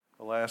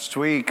Last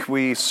week,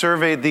 we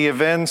surveyed the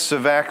events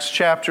of Acts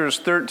chapters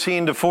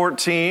 13 to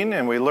 14,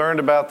 and we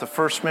learned about the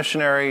first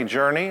missionary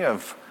journey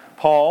of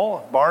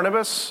Paul,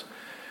 Barnabas.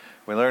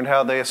 We learned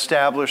how they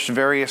established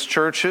various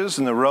churches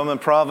in the Roman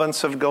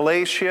province of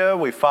Galatia.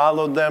 We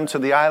followed them to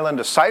the island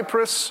of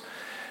Cyprus,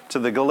 to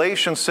the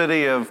Galatian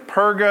city of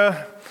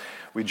Perga.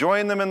 We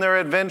joined them in their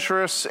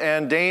adventurous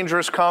and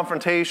dangerous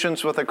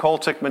confrontations with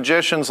occultic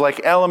magicians like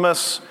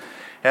Elymas,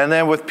 and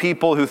then with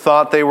people who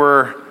thought they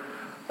were,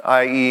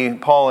 i.e.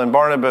 Paul and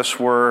Barnabas,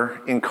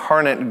 were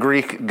incarnate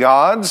Greek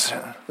gods,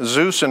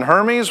 Zeus and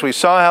Hermes. We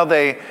saw how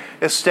they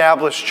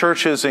established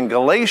churches in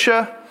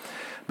Galatia,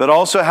 but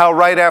also how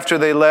right after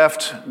they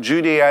left,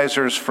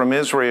 Judaizers from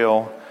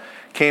Israel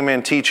came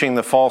in teaching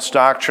the false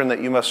doctrine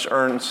that you must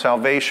earn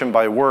salvation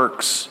by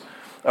works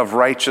of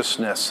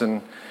righteousness.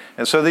 And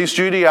so these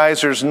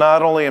Judaizers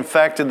not only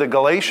infected the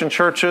Galatian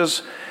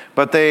churches,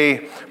 but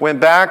they went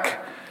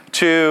back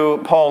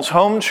to Paul's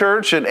home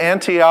church at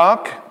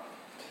Antioch.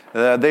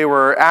 They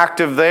were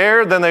active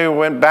there. Then they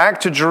went back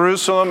to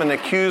Jerusalem and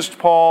accused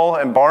Paul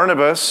and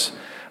Barnabas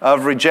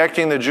of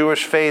rejecting the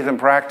Jewish faith and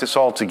practice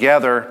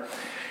altogether.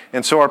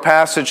 And so our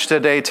passage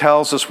today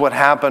tells us what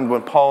happened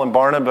when Paul and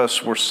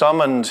Barnabas were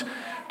summoned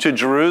to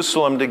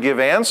Jerusalem to give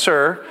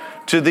answer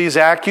to these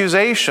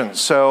accusations.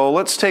 So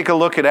let's take a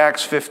look at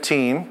Acts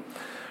 15.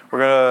 We're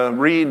going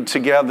to read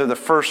together the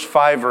first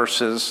 5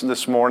 verses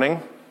this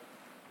morning.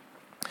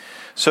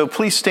 So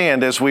please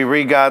stand as we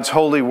read God's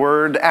holy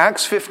word.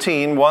 Acts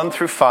 15, 1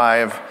 through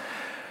 5.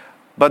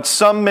 But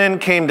some men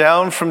came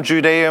down from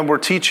Judea and were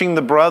teaching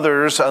the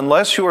brothers,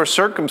 unless you are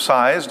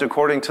circumcised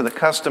according to the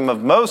custom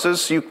of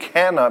Moses, you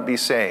cannot be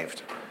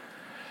saved.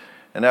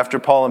 And after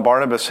Paul and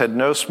Barnabas had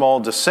no small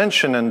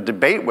dissension and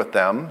debate with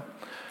them,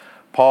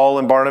 Paul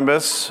and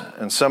Barnabas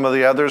and some of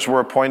the others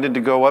were appointed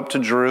to go up to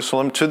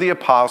Jerusalem to the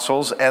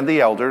apostles and the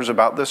elders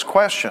about this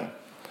question.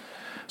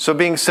 So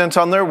being sent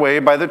on their way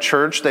by the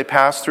church, they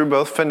passed through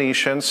both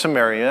Phoenicia and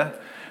Samaria,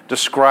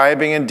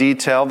 describing in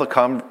detail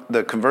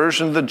the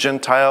conversion of the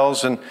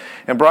Gentiles and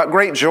brought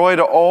great joy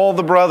to all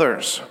the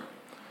brothers.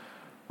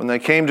 When they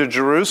came to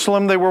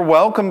Jerusalem, they were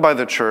welcomed by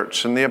the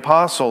church and the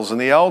apostles and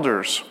the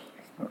elders.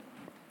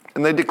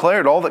 And they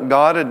declared all that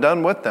God had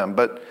done with them.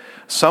 But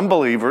some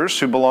believers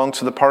who belonged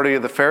to the party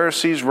of the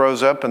Pharisees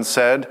rose up and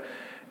said,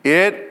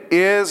 "It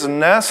is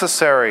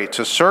necessary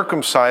to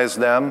circumcise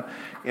them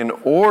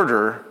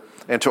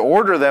to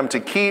order them to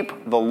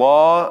keep the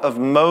law of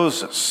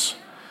Moses."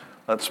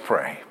 Let's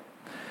pray.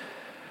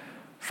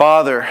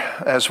 Father,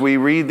 as we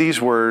read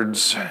these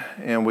words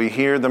and we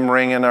hear them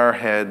ring in our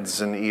heads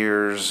and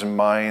ears and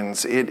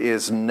minds, it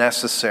is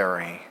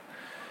necessary.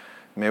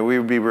 May we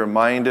be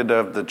reminded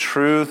of the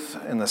truth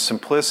and the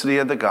simplicity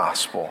of the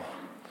gospel.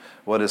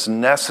 What is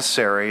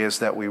necessary is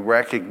that we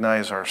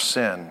recognize our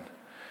sin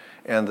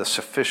and the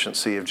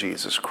sufficiency of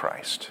Jesus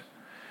Christ.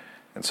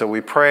 And so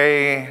we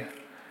pray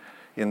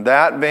in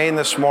that vein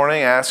this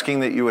morning,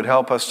 asking that you would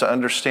help us to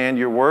understand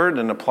your word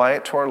and apply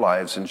it to our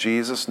lives. In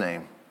Jesus'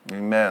 name,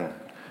 amen.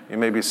 You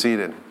may be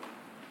seated.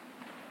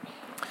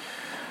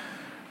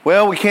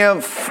 Well, we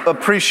can't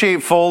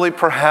appreciate fully,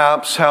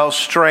 perhaps, how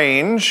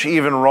strange,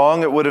 even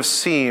wrong it would have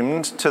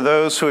seemed to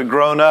those who had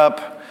grown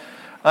up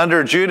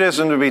under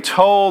Judaism to be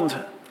told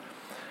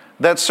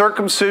that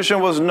circumcision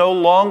was no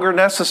longer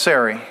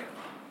necessary.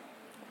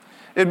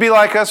 It'd be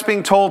like us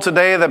being told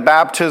today that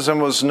baptism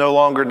was no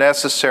longer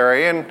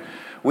necessary, and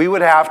we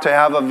would have to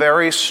have a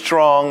very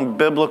strong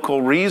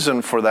biblical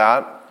reason for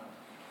that.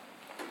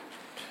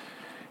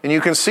 And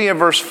you can see in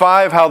verse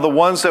 5 how the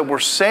ones that were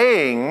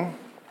saying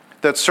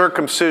that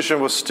circumcision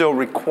was still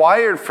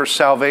required for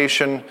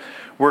salvation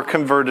were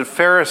converted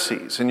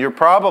Pharisees. And you're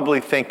probably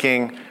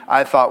thinking,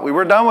 I thought we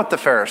were done with the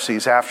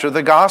Pharisees after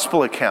the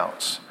gospel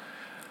accounts.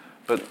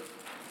 But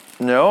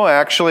no,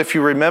 actually, if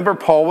you remember,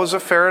 Paul was a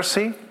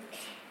Pharisee,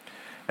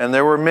 and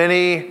there were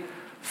many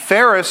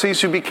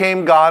Pharisees who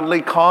became godly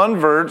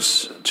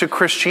converts to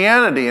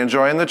Christianity and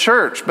joined the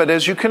church. But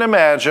as you can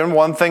imagine,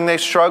 one thing they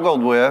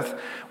struggled with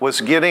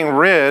was getting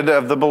rid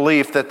of the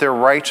belief that their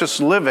righteous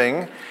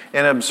living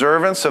and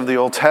observance of the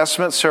Old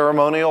Testament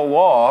ceremonial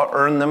law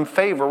earned them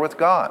favor with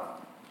God.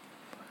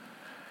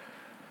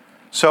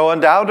 So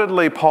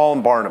undoubtedly, Paul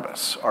and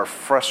Barnabas are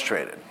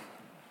frustrated.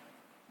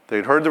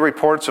 They'd heard the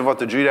reports of what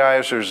the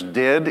Judaizers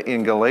did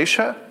in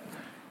Galatia,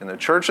 in the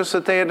churches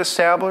that they had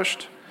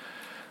established.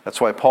 That's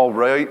why Paul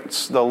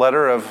writes the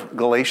letter of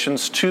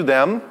Galatians to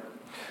them.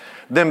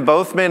 Then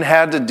both men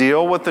had to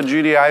deal with the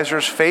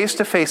Judaizers face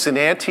to face in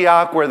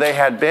Antioch, where they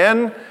had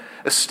been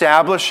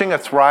establishing a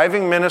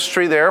thriving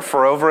ministry there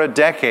for over a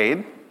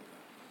decade.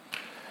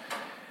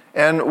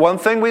 And one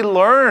thing we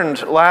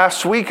learned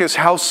last week is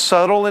how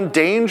subtle and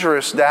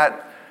dangerous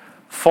that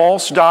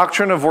false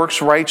doctrine of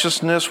works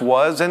righteousness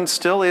was and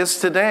still is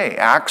today.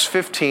 Acts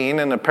 15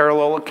 and a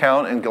parallel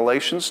account in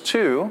Galatians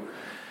 2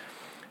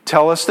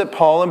 tell us that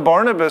Paul and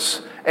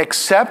Barnabas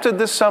accepted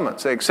the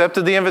summons. They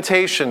accepted the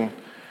invitation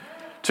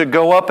to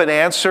go up and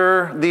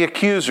answer the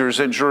accusers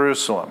at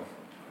Jerusalem.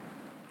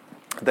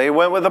 They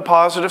went with a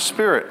positive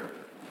spirit.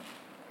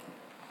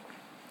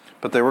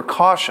 but they were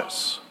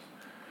cautious.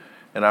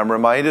 And I'm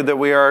reminded that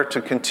we are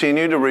to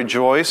continue to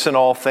rejoice in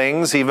all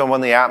things, even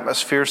when the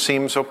atmosphere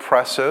seems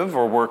oppressive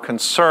or we're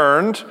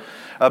concerned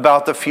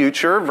about the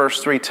future.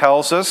 Verse 3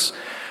 tells us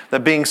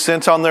that being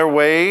sent on their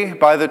way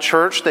by the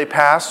church, they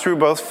passed through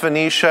both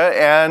Phoenicia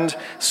and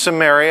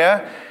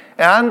Samaria,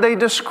 and they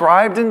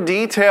described in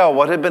detail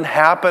what had been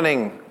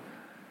happening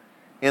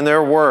in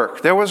their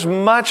work. There was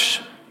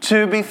much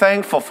to be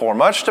thankful for,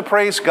 much to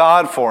praise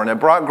God for, and it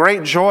brought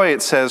great joy,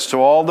 it says, to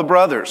all the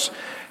brothers.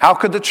 How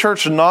could the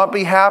church not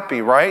be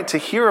happy, right, to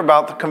hear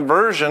about the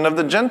conversion of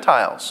the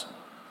Gentiles?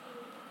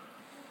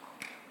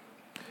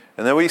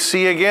 And then we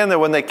see again that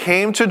when they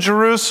came to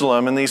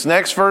Jerusalem, in these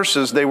next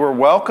verses, they were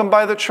welcomed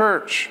by the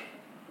church.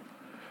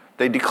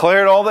 They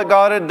declared all that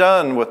God had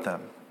done with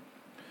them.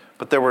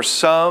 But there were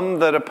some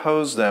that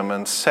opposed them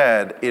and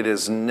said, it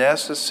is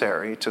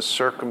necessary to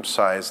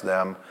circumcise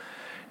them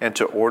and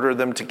to order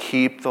them to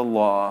keep the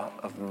law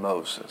of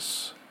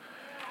Moses.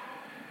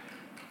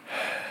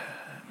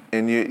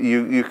 And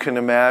you can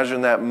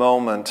imagine that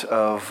moment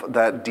of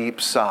that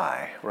deep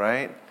sigh,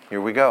 right?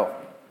 Here we go.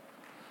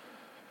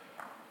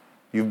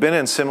 You've been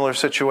in similar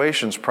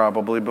situations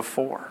probably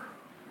before.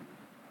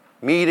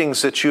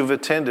 Meetings that you've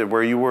attended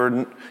where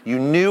you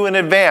knew in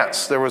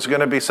advance there was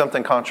going to be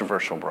something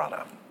controversial brought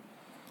up.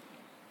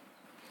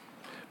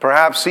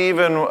 Perhaps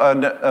even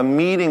a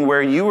meeting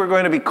where you were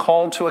going to be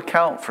called to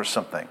account for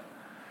something.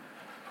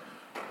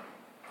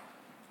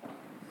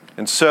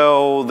 And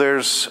so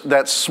there's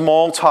that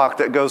small talk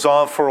that goes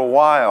on for a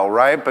while,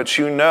 right? But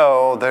you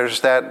know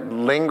there's that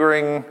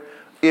lingering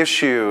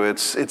issue.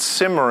 It's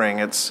simmering.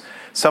 It's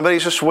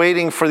somebody's just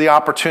waiting for the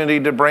opportunity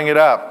to bring it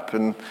up.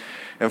 And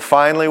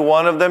finally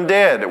one of them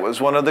did. It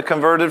was one of the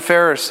converted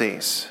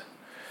Pharisees.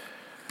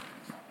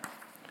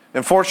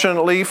 And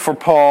fortunately for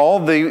Paul,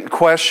 the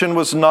question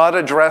was not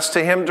addressed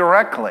to him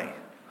directly.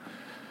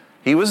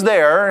 He was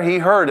there, he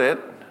heard it,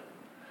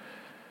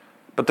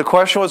 but the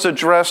question was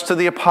addressed to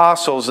the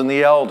apostles and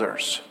the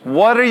elders.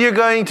 What are you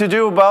going to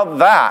do about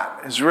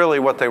that, is really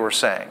what they were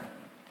saying.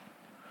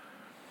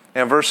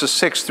 And verses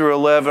 6 through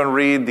 11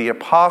 read, the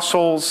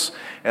apostles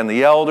and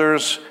the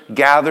elders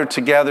gathered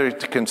together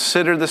to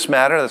consider this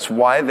matter. That's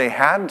why they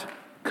had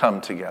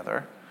come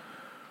together.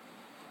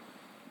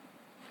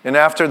 And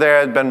after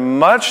there had been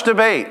much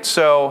debate.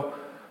 So,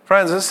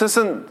 friends, this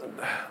isn't,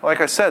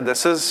 like I said,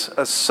 this is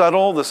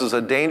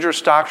a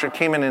dangerous doctrine.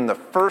 Came in the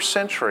first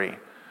century,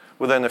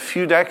 within a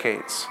few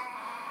decades.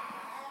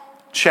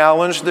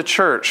 Challenged the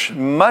church.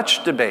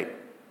 Much debate.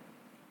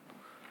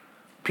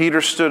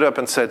 Peter stood up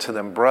and said to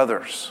them,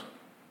 brothers,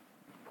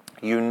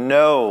 you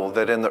know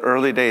that in the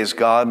early days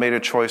God made a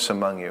choice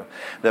among you,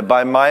 that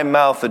by my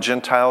mouth the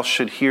Gentiles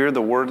should hear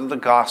the word of the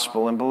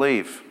gospel and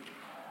believe.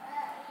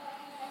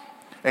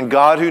 And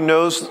God, who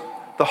knows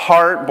the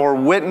heart, bore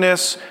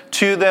witness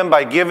to them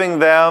by giving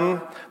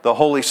them the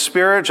Holy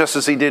Spirit, just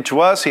as he did to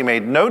us. He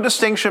made no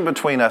distinction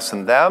between us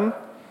and them.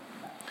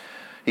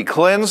 He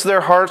cleansed their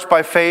hearts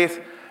by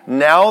faith.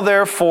 Now,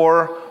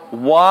 therefore,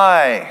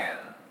 why?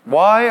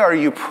 Why are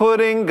you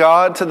putting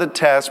God to the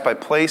test by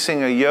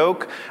placing a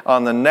yoke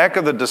on the neck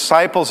of the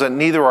disciples that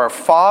neither our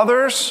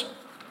fathers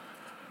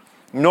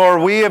nor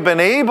we have been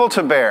able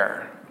to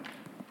bear?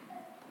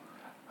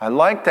 I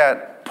like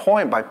that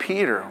point by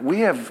Peter. We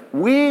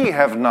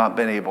have not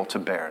been able to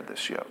bear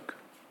this yoke.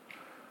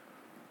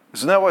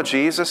 Isn't that what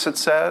Jesus had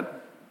said?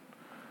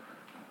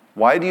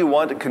 Why do you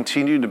want to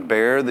continue to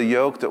bear the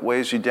yoke that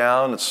weighs you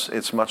down?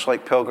 It's much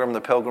like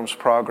the Pilgrim's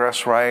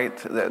Progress, right?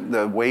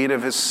 The weight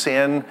of his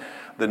sin,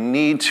 the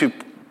need to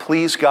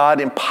please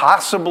God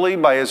impossibly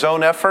by his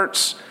own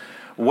efforts,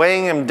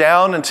 weighing him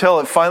down until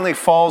it finally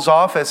falls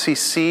off as he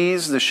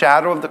sees the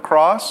shadow of the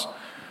cross.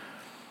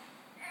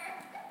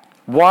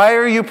 Why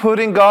are you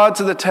putting God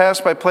to the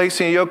test by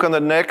placing a yoke on the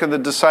neck of the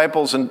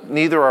disciples and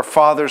neither our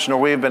fathers nor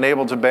we have been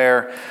able to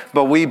bear?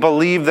 But we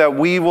believe that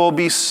we will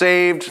be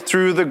saved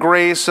through the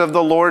grace of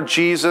the Lord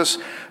Jesus,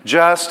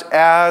 just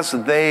as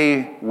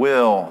they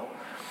will.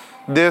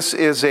 This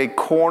is a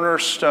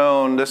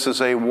cornerstone. This is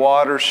a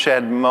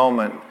watershed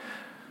moment.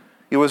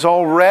 It was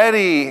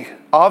already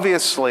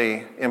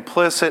obviously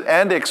implicit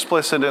and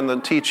explicit in the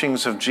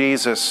teachings of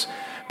Jesus,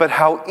 but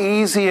how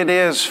easy it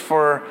is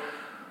for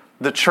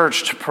the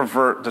church to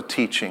pervert the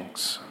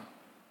teachings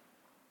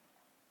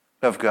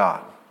of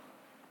God.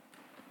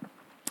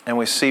 And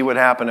we see what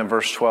happened in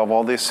verse 12.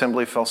 All the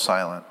assembly fell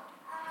silent.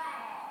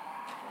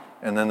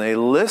 And then they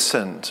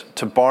listened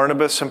to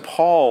Barnabas and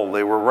Paul.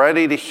 They were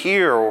ready to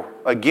hear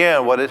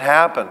again what had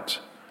happened.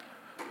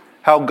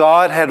 How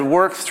God had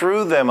worked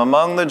through them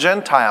among the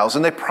Gentiles.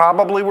 And they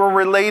probably were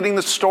relating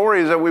the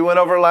stories that we went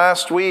over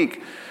last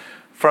week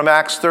from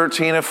Acts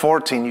 13 and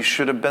 14. You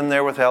should have been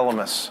there with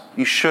Elymas.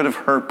 You should have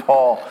heard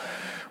Paul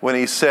when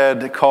he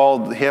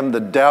called him the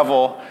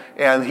devil,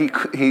 and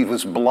he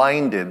was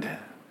blinded.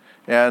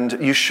 And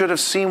you should have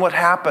seen what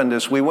happened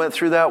as we went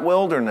through that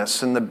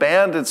wilderness and the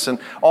bandits and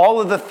all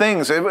of the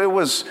things. It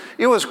was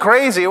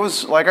crazy. It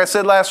was, like I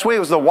said last week, it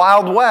was the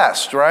Wild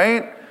West,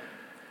 right?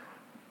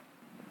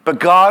 But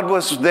God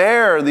was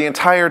there the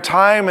entire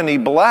time, and he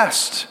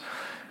blessed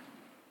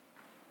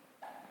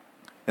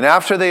And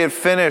after they had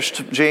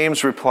finished,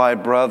 James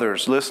replied,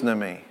 "Brothers, listen to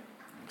me.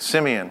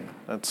 Simeon,"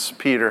 that's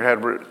Peter,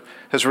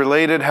 has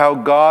related how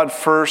God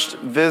first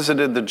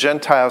visited the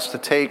Gentiles to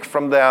take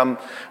from them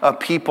a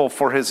people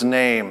for his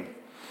name.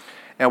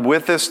 And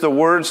with this, the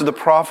words of the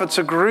prophets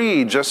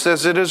agree, just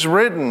as it is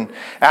written,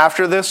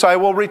 "After this I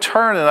will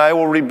return, and I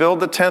will rebuild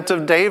the tent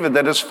of David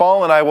that has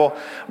fallen. I will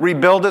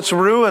rebuild its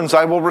ruins.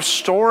 I will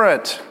restore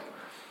it,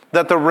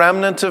 that the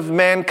remnant of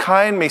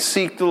mankind may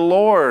seek the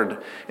Lord,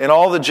 and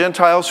all the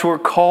Gentiles who are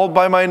called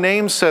by my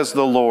name, says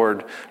the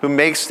Lord, who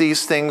makes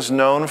these things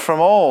known from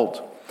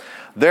old.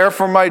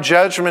 Therefore my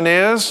judgment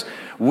is,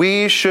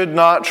 we should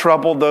not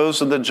trouble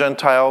those of the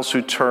Gentiles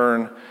who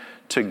turn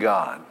to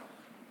God."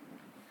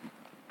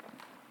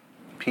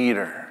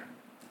 Peter,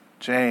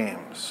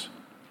 James.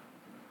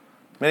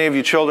 Many of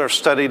you children have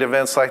studied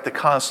events like the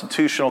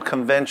Constitutional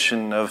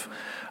Convention of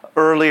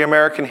early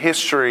American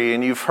history,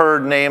 and you've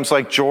heard names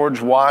like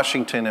George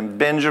Washington and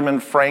Benjamin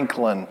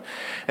Franklin,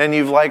 and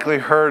you've likely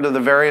heard of the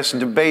various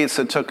debates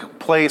that took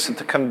place at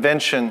the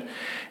convention.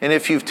 And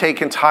if you've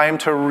taken time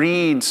to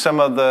read some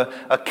of the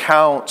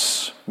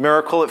accounts,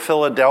 Miracle at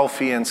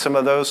Philadelphia and some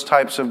of those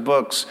types of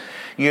books,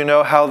 you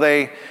know how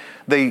they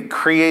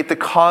create the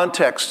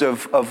context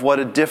of what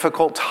a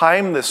difficult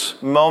time this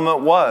moment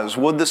was.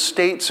 Would the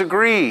states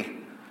agree?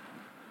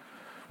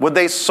 Would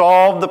they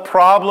solve the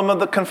problem of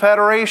the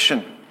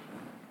Confederation?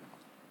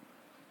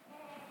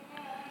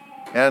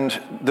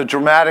 And the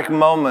dramatic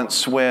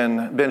moments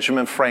when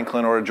Benjamin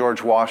Franklin or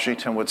George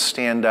Washington would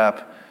stand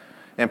up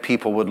and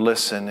people would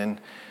listen. And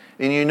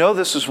you know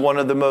this is one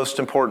of the most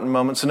important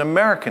moments in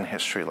American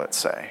history, let's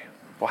say.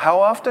 Well, how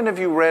often have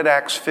you read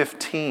Acts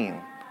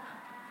 15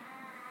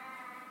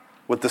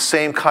 with the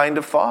same kind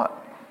of thought?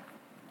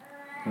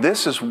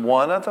 This is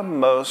one of the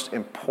most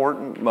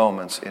important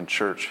moments in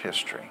church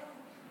history,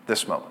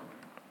 this moment.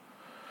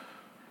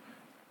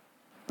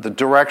 The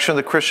direction of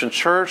the Christian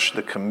church,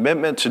 the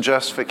commitment to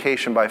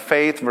justification by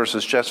faith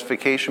versus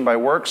justification by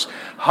works,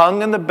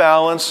 hung in the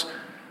balance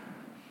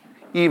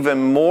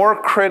even more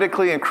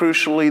critically and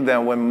crucially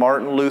than when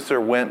Martin Luther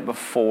went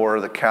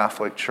before the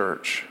Catholic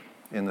Church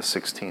in the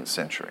 16th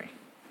century.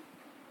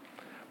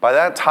 By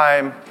that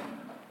time,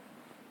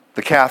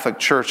 the Catholic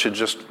Church had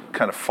just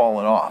kind of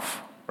fallen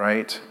off,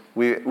 right?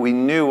 We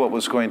knew what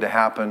was going to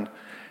happen,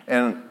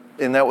 and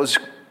that was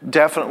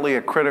definitely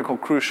a critical,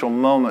 crucial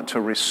moment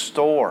to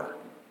restore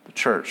the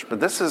church. But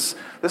this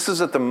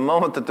is at the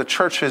moment that the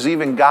church has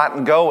even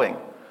gotten going.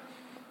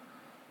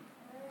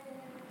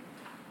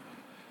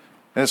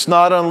 And it's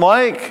not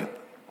unlike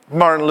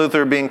Martin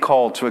Luther being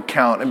called to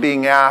account and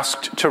being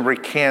asked to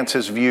recant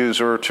his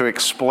views or to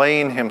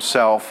explain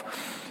himself.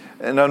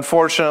 And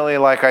unfortunately,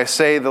 like I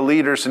say, the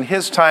leaders in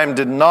his time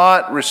did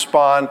not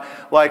respond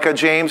like a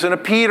James and a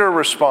Peter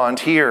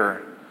respond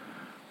here.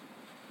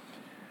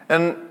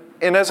 And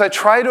as I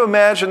try to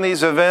imagine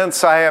these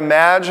events, I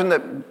imagine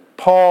that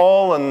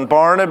Paul and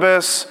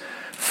Barnabas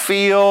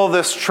feel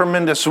this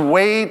tremendous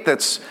weight,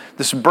 this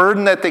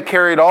burden that they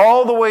carried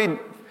all the way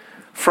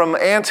from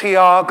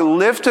Antioch,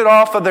 lifted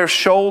off of their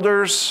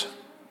shoulders.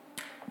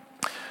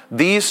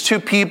 These two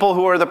people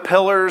who are the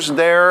pillars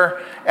there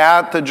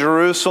at the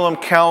Jerusalem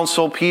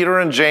Council, Peter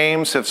and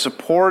James, have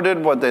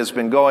supported what has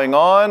been going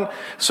on,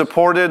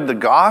 supported the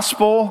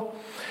gospel.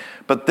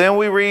 But then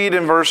we read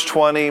in verse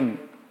 20,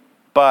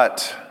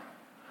 but.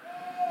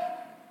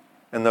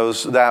 And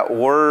that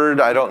word,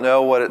 I don't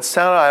know what it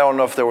sounded. I don't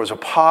know if there was a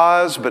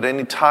pause, but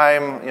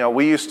anytime,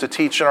 we used to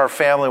teach in our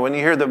family, when you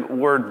hear the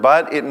word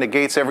but, it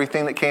negates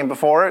everything that came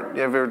before it.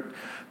 You ever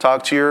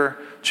talk to your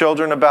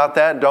children about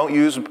that? Don't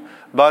use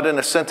but in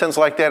a sentence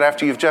like that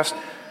after you've just,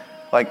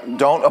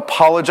 don't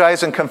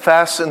apologize and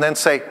confess and then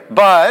say,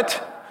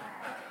 but,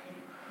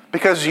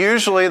 because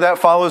usually that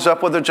follows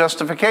up with a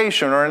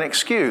justification or an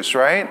excuse,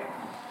 right?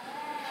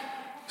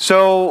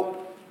 So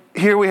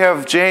here we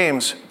have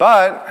James,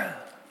 but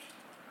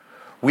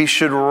we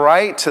should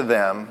write to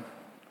them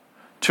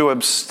to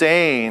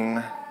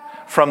abstain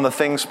from the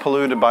things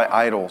polluted by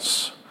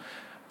idols,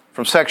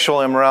 from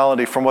sexual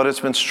immorality, from what has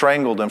been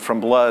strangled, and from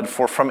blood.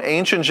 For from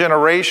ancient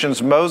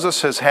generations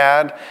Moses has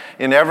had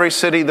in every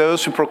city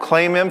those who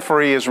proclaim him,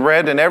 for he is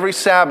read in every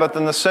Sabbath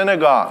in the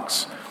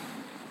synagogues.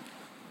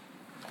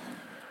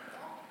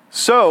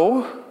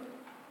 So,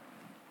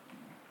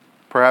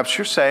 perhaps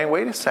you're saying,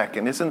 wait a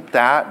second, isn't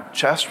that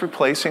just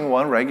replacing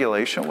one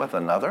regulation with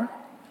another?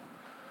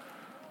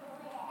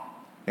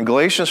 In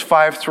Galatians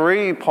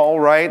 5:3, Paul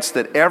writes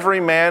that every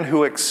man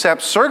who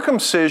accepts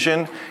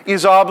circumcision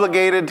is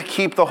obligated to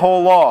keep the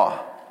whole law.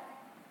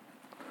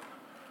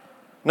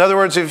 In other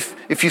words,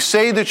 if you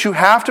say that you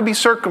have to be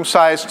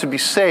circumcised to be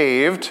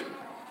saved,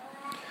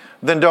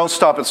 then don't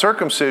stop at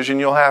circumcision.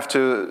 You'll have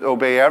to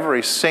obey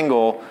every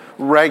single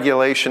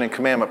regulation and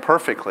commandment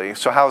perfectly.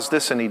 So how is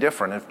this any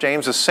different? If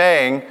James is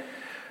saying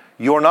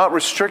you're not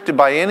restricted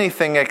by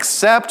anything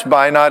except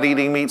by not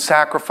eating meat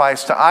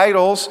sacrificed to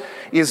idols,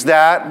 is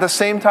that the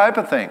same type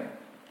of thing?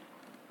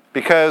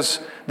 Because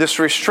this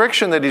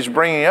restriction that he's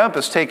bringing up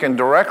is taken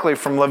directly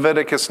from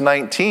Leviticus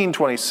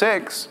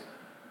 19:26.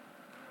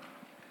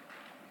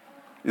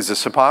 Is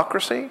this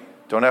hypocrisy?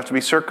 Don't have to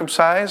be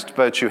circumcised,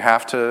 but you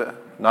have to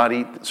not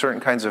eat certain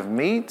kinds of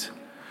meat?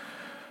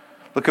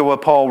 Look at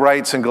what Paul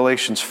writes in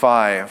Galatians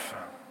 5.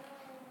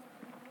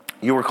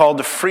 You were called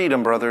to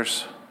freedom,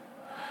 brothers.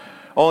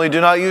 Only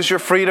do not use your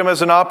freedom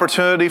as an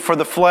opportunity for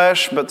the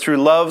flesh, but through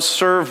love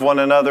serve one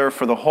another.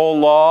 For the whole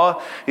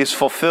law is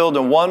fulfilled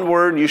in one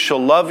word: you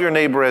shall love your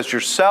neighbor as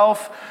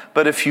yourself.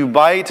 But if you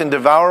bite and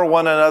devour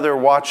one another,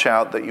 watch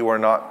out that you are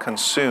not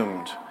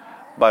consumed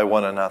by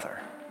one another.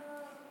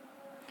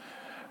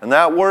 And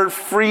that word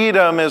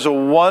freedom is a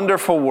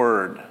wonderful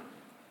word.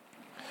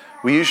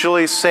 We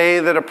usually say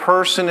that a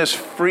person is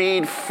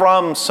freed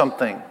from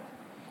something.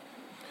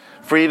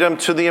 Freedom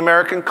to the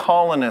American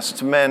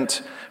colonists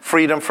meant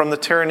freedom from the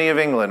tyranny of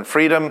England.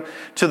 Freedom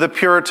to the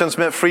Puritans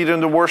meant freedom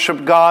to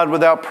worship God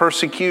without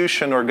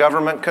persecution or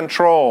government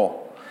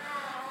control.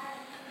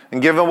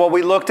 And given what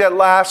we looked at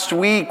last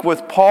week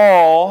with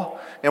Paul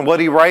and what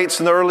he writes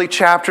in the early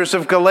chapters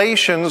of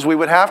Galatians, we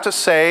would have to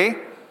say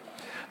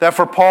that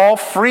for Paul,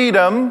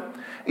 freedom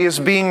is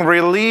being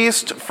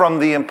released from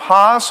the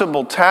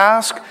impossible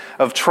task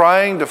of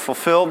trying to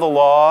fulfill the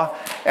law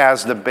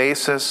as the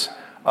basis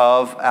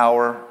of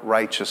our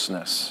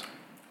righteousness.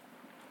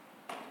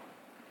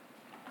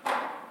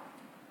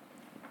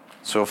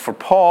 So for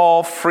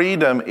Paul,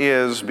 freedom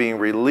is being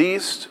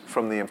released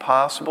from the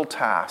impossible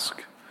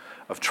task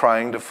of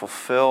trying to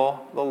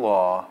fulfill the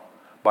law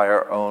by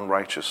our own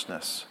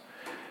righteousness.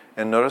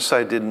 And notice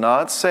I did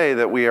not say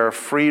that we are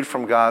freed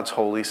from God's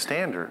holy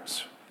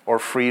standards or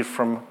freed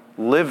from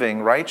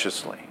living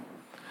righteously.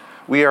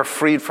 We are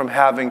freed from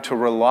having to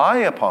rely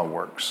upon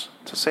works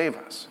to save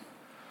us.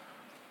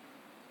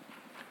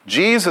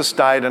 Jesus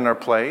died in our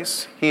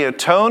place. He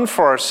atoned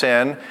for our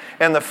sin,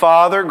 and the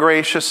Father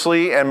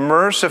graciously and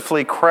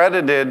mercifully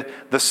credited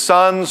the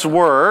Son's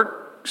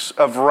works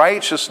of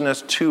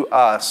righteousness to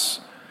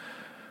us.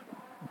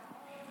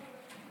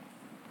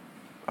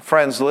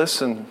 Friends,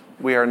 listen,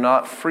 we are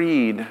not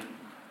freed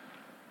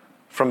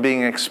from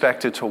being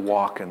expected to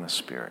walk in the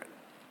Spirit.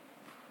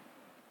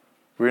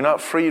 We're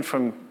not freed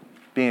from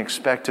being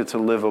expected to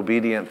live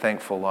obedient,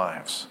 thankful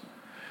lives.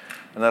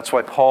 And that's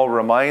why Paul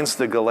reminds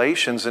the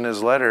Galatians in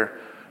his letter,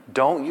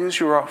 don't use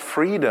your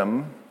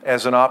freedom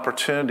as an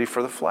opportunity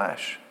for the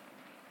flesh.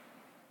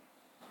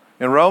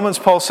 In Romans,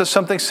 Paul says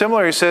something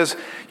similar. He says,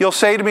 you'll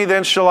say to me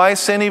then, shall I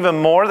sin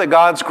even more that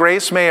God's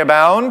grace may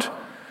abound?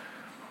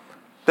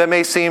 That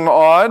may seem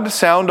odd,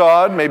 sound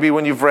odd. Maybe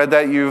when you've read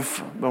that,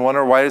 you've been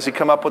wondering, why does he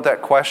come up with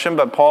that question?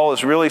 But Paul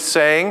is really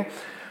saying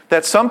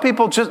that some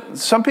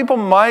people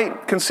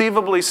might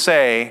conceivably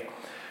say,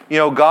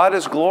 God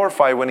is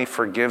glorified when he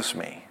forgives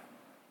me.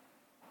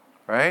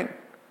 Right?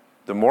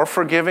 The more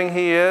forgiving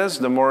he is,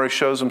 the more he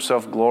shows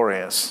himself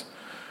glorious.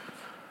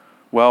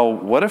 Well,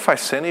 what if I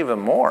sin even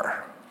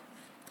more?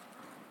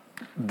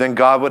 Then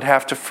God would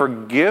have to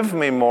forgive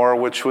me more,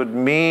 which would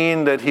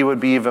mean that he would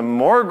be even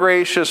more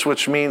gracious,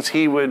 which means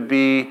he would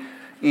be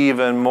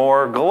even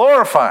more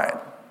glorified.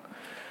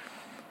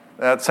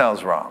 That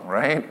sounds wrong,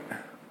 right?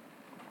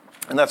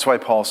 And that's why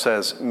Paul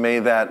says, may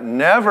that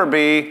never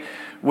be,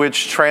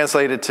 which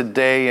translated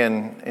today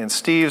in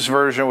Steve's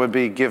version would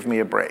be, give me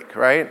a break,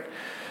 right?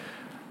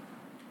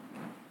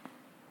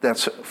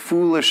 That's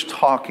foolish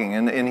talking.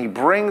 And he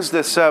brings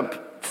this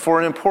up for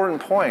an important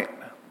point.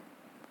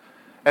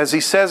 As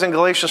he says in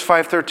Galatians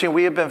 5:13,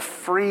 we have been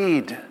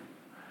freed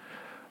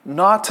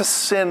not to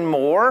sin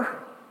more,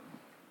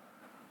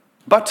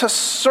 but to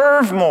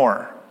serve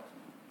more.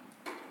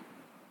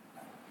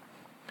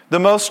 The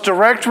most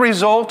direct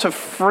result of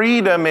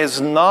freedom is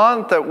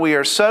not that we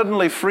are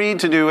suddenly free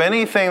to do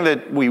anything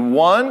that we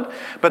want,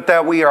 but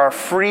that we are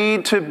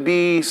free to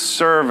be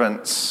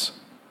servants.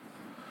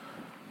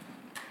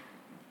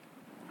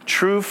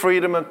 True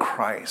freedom in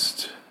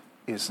Christ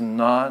is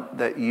not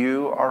that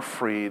you are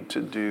freed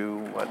to do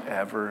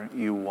whatever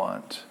you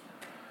want,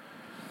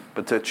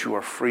 but that you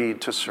are freed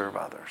to serve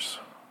others.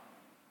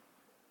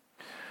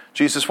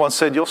 Jesus once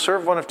said, you'll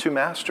serve one of two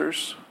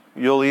masters.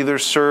 You'll either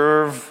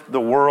serve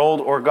the world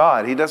or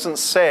God. He doesn't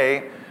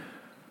say,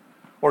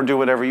 or do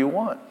whatever you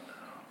want.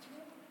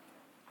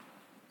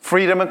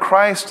 Freedom in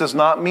Christ does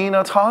not mean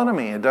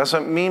autonomy. It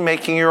doesn't mean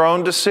making your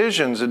own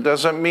decisions. It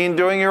doesn't mean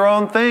doing your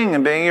own thing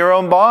and being your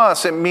own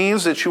boss. It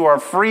means that you are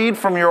freed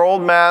from your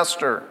old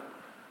master.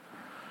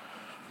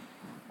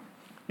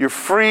 You're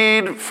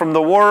freed from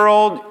the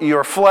world,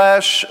 your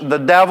flesh, the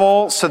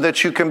devil, so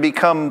that you can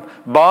become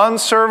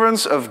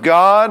bondservants of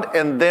God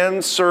and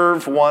then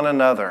serve one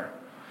another.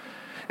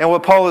 And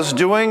what Paul is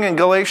doing in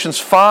Galatians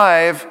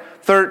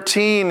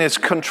 5:13 is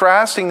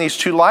contrasting these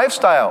two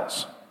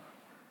lifestyles.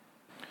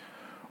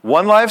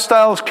 One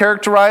lifestyle is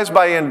characterized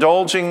by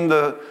indulging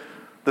the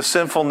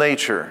sinful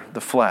nature,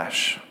 the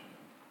flesh.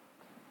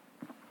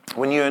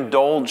 When you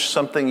indulge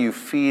something, you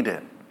feed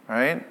it,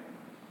 right?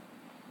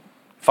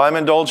 If I'm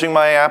indulging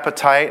my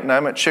appetite and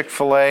I'm at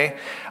Chick-fil-A,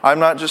 I'm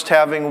not just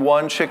having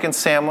one chicken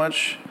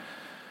sandwich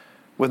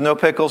with no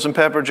pickles and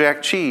pepper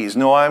jack cheese.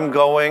 No, I'm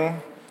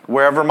going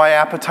wherever my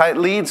appetite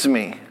leads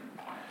me.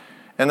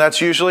 And that's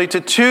usually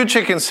to 2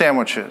 chicken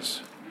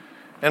sandwiches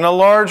and a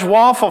large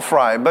waffle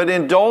fry, but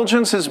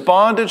indulgence is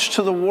bondage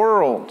to the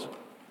world.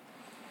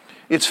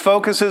 Its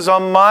focus is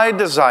on my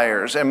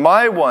desires and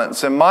my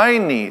wants and my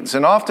needs,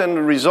 and often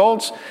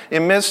results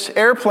in missed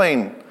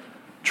airplane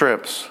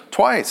trips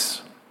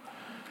twice.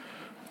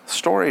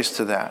 Stories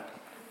to that.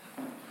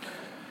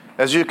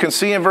 As you can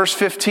see in verse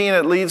 15,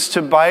 it leads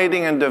to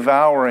biting and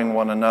devouring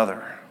one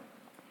another.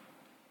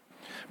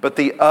 But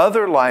the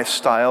other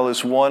lifestyle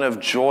is one of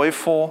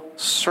joyful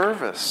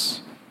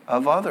service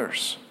of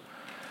others.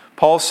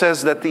 Paul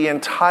says that the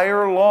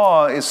entire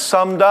law is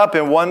summed up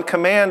in one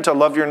command to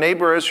love your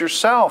neighbor as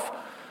yourself.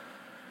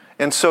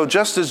 And so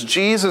just as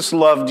Jesus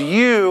loved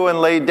you and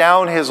laid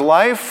down his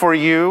life for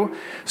you,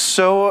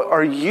 so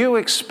are you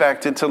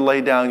expected to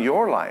lay down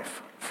your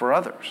life for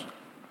others.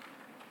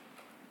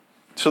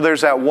 So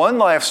there's that one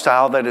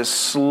lifestyle that is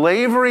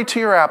slavery to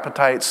your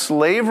appetite,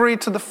 slavery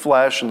to the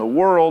flesh and the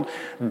world,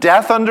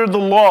 death under the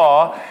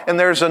law. And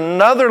there's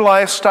another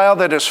lifestyle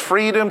that is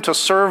freedom to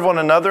serve one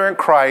another in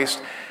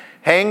Christ.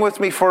 Hang with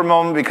me for a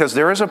moment, because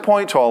there is a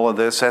point to all of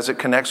this as it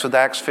connects with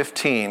Acts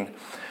 15.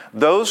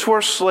 Those who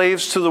are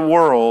slaves to the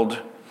world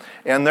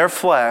and their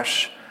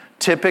flesh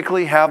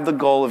typically have the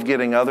goal of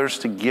getting others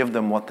to give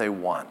them what they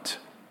want.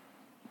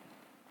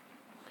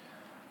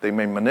 They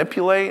may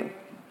manipulate.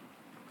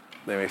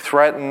 They may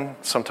threaten,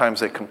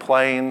 sometimes they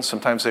complain,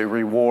 sometimes they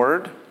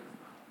reward,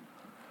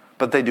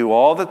 but they do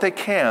all that they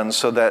can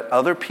so that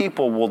other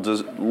people will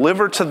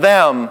deliver to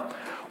them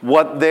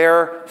what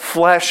their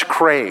flesh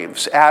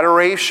craves: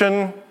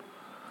 adoration,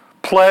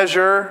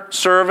 pleasure,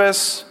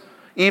 service,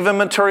 even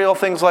material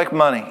things like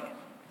money.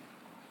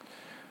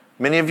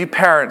 Many of you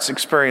parents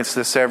experience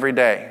this every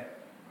day.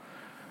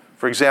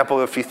 For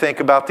example, if you think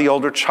about the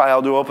older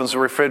child who opens the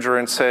refrigerator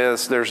and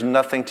says, "There's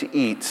nothing to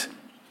eat,"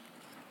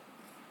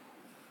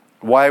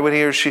 why would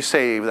he or she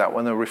say that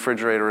when the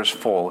refrigerator is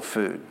full of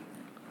food?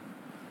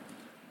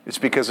 It's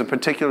because a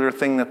particular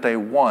thing that they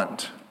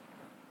want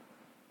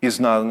is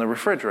not in the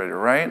refrigerator,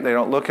 right? They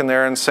don't look in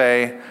there and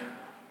say,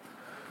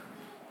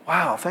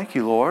 "Wow, thank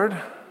you,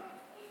 Lord,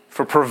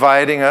 for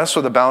providing us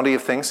with a bounty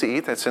of things to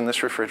eat that's in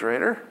this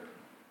refrigerator.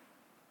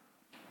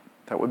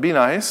 That would be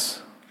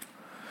nice."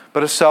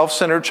 But a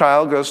self-centered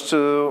child goes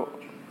to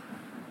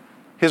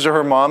his or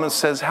her mom and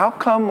says, "How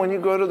come when you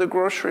go to the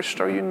grocery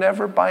store, you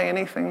never buy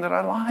anything that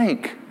I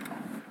like?"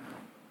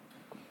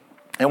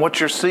 And what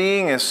you're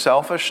seeing is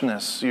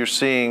selfishness. You're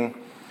seeing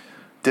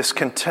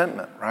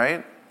discontentment,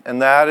 right?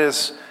 And that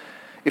is,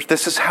 if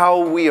this is how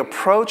we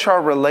approach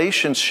our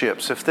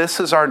relationships, if this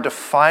is our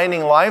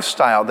defining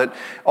lifestyle, that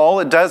all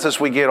it does as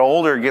we get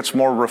older, it gets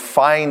more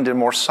refined and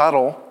more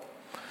subtle,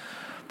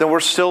 then we're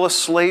still a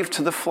slave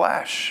to the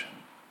flesh.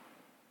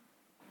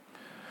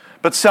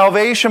 But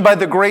salvation by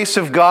the grace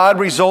of God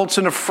results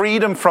in a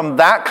freedom from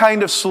that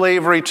kind of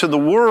slavery to the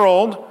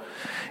world.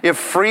 It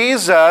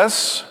frees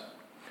us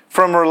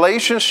from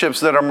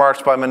relationships that are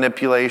marked by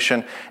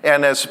manipulation.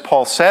 And as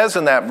Paul says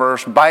in that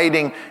verse,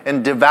 biting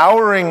and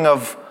devouring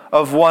of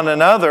one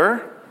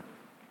another.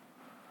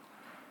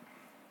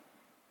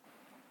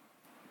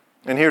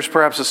 And here's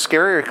perhaps a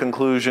scarier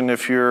conclusion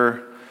if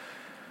you're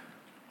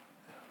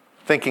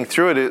thinking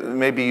through it.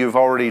 Maybe you've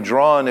already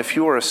drawn. If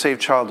you are a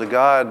saved child of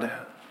God,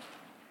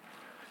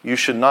 you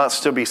should not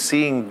still be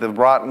seeing the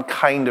rotten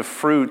kind of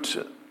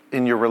fruit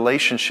in your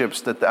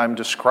relationships that I'm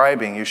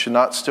describing. You should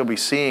not still be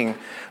seeing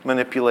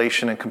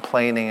manipulation and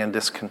complaining and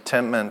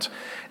discontentment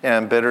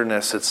and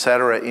bitterness,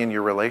 etc. in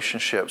your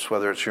relationships,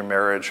 whether it's your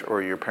marriage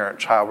or your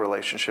parent-child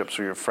relationships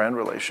or your friend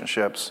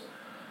relationships.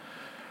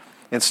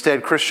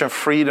 Instead, Christian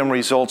freedom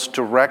results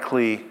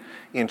directly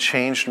in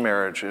changed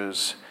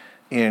marriages,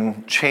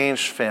 in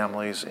changed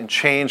families, in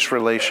changed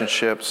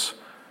relationships.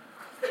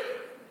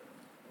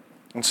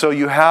 And so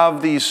you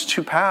have these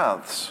two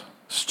paths,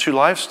 these two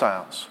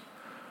lifestyles.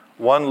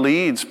 One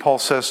leads, Paul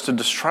says, to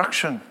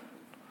destruction.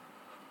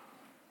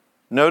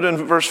 Note in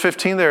verse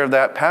 15 there of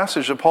that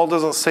passage that Paul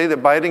doesn't say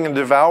that biting and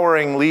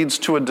devouring leads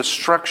to a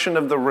destruction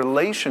of the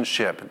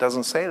relationship. It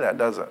doesn't say that,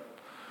 does it?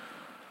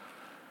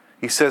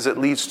 He says it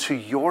leads to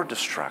your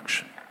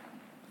destruction.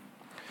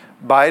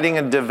 Biting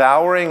and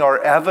devouring are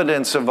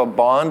evidence of a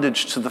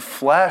bondage to the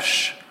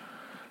flesh,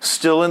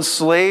 still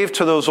enslaved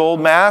to those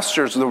old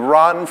masters, the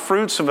rotten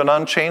fruits of an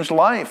unchanged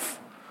life.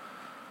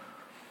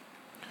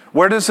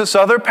 Where does this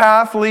other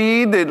path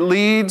lead? It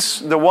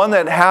leads, the one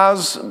that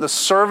has the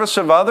service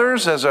of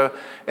others as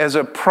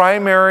a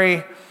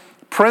primary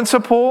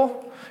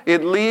principle,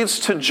 it leads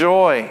to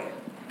joy.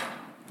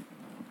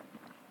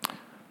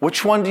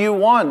 Which one do you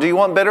want? Do you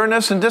want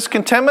bitterness and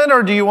discontentment,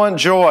 or do you want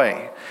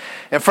joy?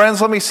 And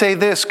friends, let me say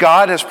this.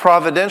 God has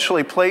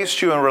providentially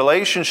placed you in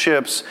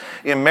relationships,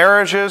 in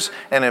marriages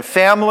and in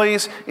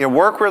families, in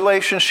work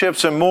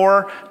relationships and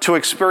more, to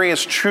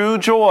experience true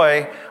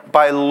joy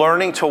by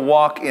learning to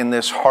walk in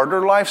this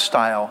harder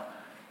lifestyle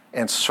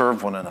and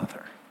serve one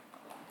another.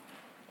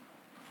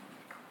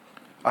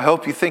 I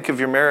hope you think of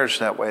your marriage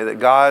that way, that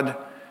God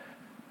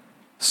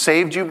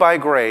saved you by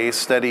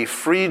grace, that He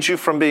freed you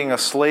from being a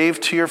slave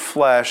to your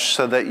flesh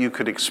so that you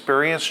could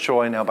experience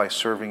joy now by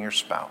serving your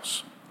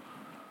spouse.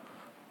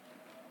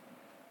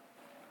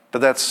 But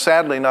that's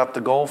sadly not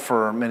the goal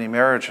for many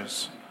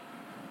marriages.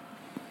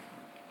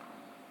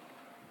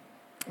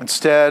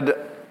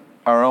 Instead,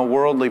 our own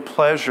worldly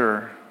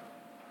pleasure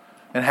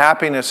and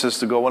happiness is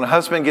the goal. When a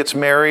husband gets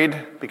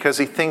married because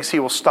he thinks he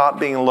will stop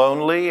being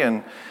lonely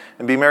and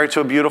be married to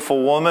a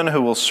beautiful woman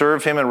who will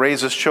serve him and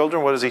raise his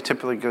children, what does he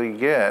typically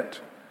get?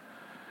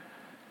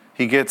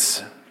 He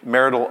gets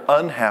marital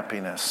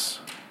unhappiness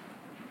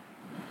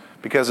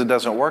because it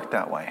doesn't work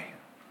that way.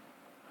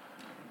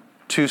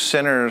 Two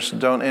sinners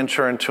don't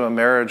enter into a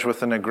marriage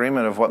with an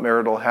agreement of what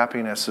marital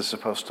happiness is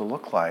supposed to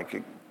look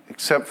like,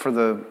 except for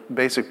the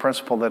basic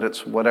principle that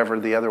it's whatever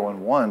the other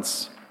one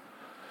wants.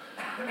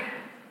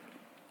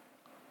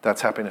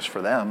 That's happiness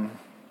for them.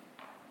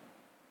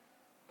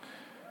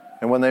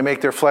 And when they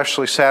make their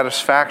fleshly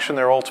satisfaction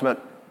their ultimate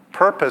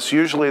purpose,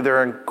 usually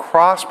they're in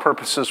cross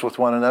purposes with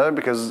one another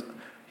because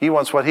he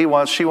wants what he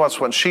wants, she wants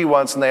what she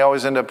wants, and they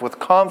always end up with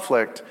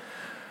conflict.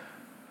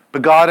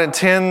 But God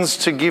intends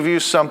to give you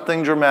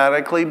something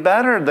dramatically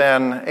better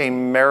than a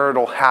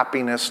marital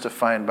happiness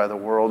defined by the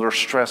world or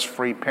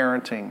stress-free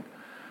parenting.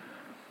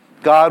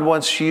 God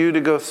wants you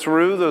to go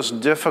through those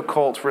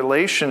difficult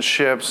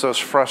relationships, those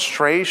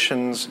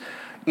frustrations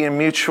in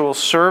mutual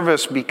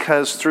service,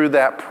 because through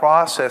that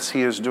process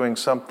He is doing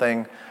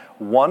something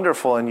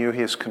wonderful in you.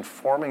 He is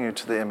conforming you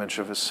to the image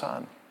of His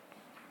Son.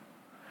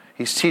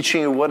 He's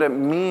teaching you what it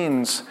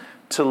means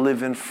to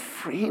live in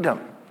freedom.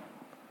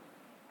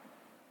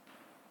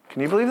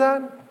 Can you believe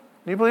that?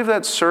 Can you believe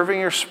that serving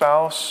your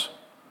spouse,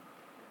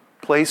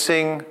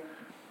 placing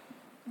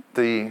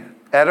the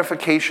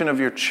edification of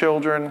your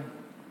children,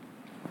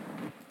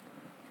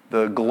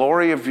 the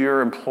glory of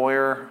your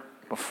employer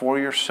before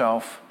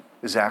yourself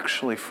is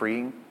actually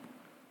freeing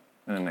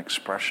and an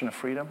expression of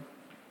freedom?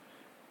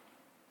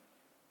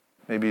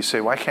 Maybe you say,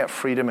 why can't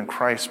freedom in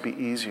Christ be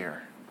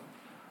easier?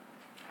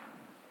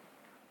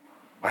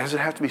 Why does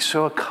it have to be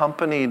so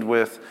accompanied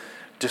with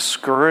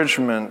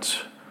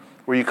discouragement,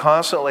 where you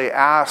constantly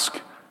ask,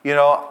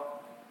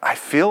 I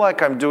feel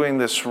like I'm doing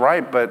this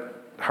right,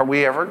 but are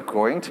we ever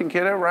going to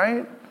get it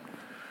right?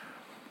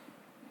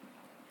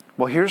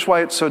 Well, here's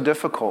why it's so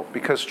difficult.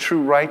 Because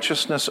true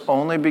righteousness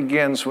only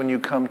begins when you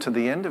come to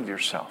the end of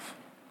yourself.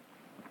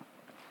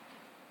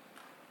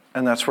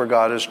 And that's where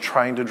God is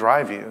trying to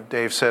drive you.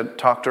 Dave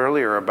talked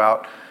earlier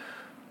about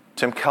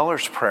Tim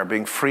Keller's prayer,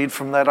 being freed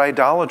from that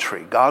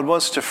idolatry. God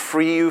wants to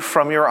free you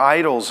from your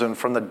idols and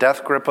from the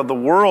death grip of the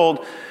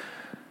world.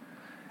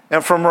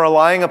 And from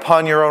relying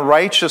upon your own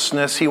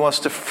righteousness, He wants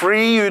to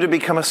free you to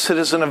become a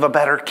citizen of a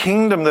better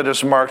kingdom that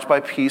is marked by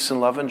peace and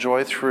love and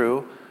joy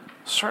through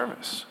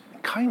service,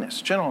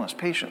 kindness, gentleness,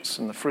 patience,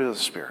 and the fruit of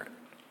the Spirit.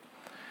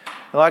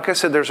 And like I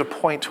said, there's a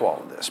point to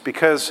all of this,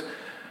 because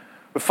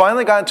we've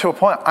finally gotten to a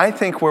point, I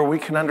think, where we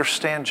can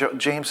understand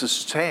James is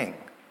saying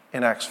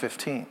in Acts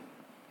 15.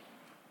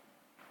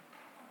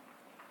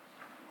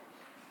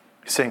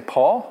 He's saying,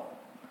 Paul,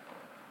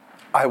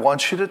 I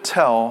want you to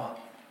tell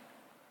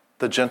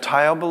the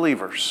Gentile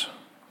believers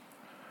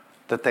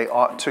that they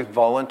ought to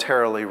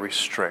voluntarily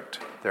restrict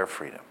their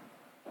freedom.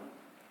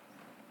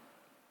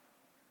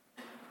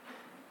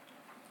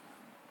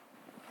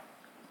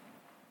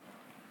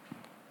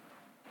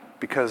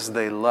 Because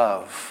they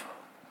love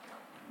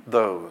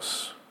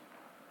those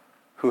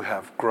who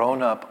have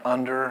grown up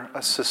under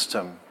a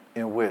system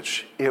in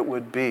which it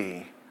would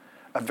be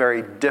a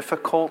very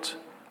difficult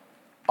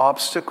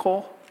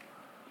obstacle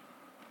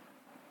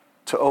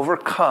to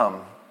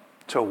overcome,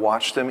 to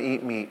watch them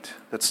eat meat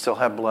that still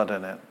have blood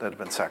in it that have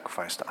been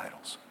sacrificed to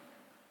idols.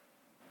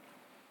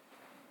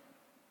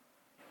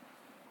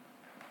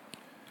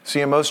 See,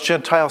 in most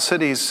Gentile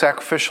cities,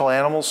 sacrificial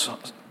animals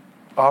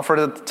offered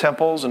at the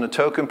temples, and a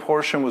token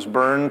portion was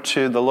burned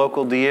to the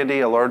local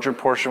deity. A larger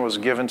portion was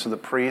given to the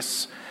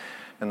priests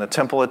and the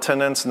temple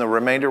attendants, and the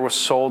remainder was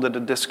sold at a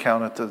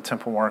discount at the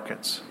temple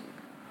markets.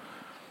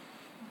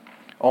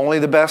 Only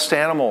the best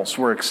animals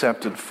were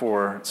accepted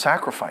for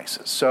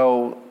sacrifices.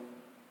 So,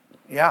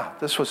 yeah,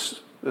 this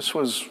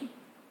was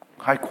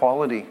high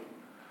quality.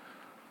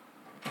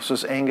 This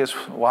was Angus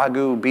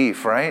Wagyu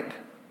beef, right?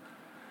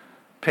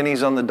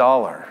 Pennies on the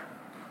dollar.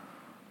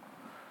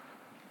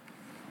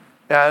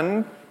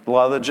 And a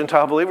lot of the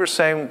Gentile believers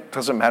saying,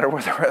 doesn't matter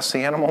where the rest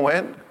of the animal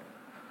went.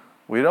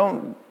 We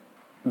don't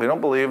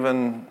believe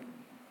in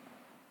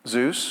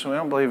Zeus. We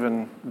don't believe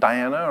in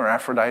Diana or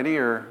Aphrodite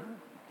or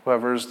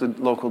whoever is the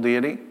local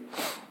deity.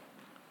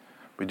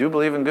 We do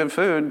believe in good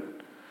food.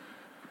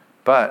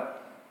 But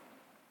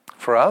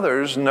for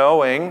others,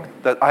 knowing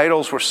that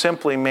idols were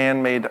simply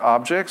man-made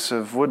objects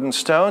of wood and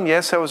stone,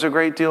 yes, that was a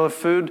great deal of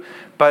food.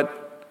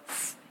 But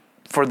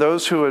for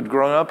those who had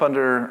grown up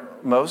under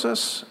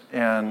Moses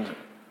and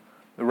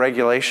the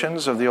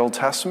regulations of the Old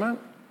Testament,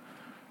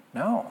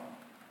 no.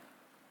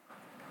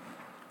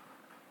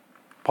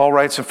 Paul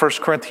writes in 1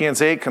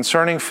 Corinthians 8,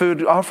 concerning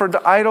food offered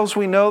to idols,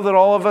 we know that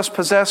all of us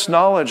possess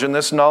knowledge, and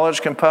this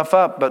knowledge can puff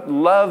up, but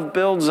love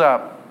builds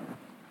up.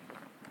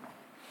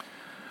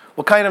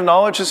 What kind of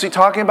knowledge is he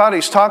talking about?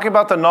 He's talking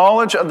about the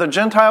knowledge of the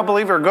Gentile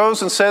believer who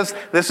goes and says,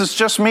 this is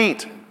just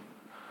meat.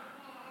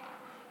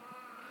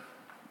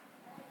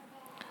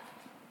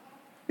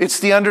 It's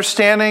the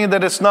understanding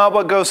that it's not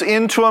what goes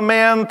into a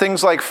man,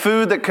 things like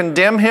food, that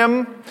condemn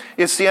him.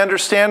 It's the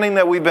understanding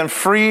that we've been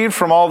freed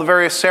from all the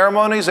various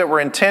ceremonies that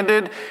were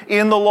intended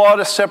in the law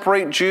to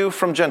separate Jew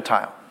from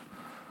Gentile.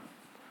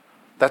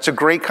 That's a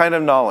great kind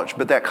of knowledge,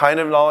 but that kind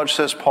of knowledge,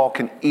 says Paul,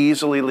 can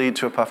easily lead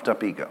to a puffed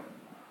up ego.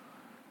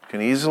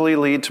 Can easily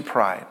lead to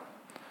pride.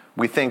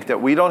 We think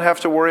that we don't have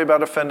to worry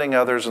about offending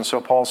others, and so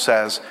Paul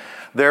says,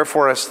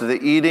 therefore, as to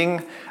the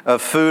eating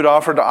of food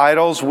offered to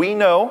idols, we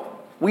know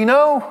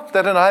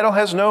that an idol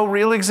has no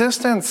real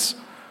existence.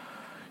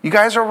 You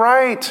guys are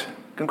right.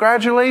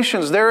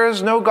 Congratulations. There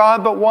is no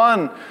God but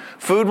one.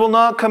 Food will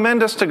not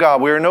commend us to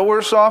God. We are no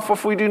worse off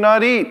if we do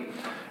not eat,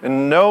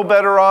 and no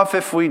better off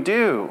if we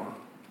do.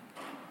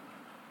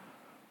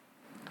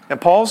 And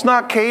Paul's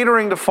not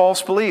catering to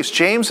false beliefs.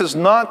 James is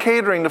not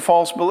catering to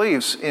false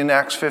beliefs in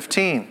Acts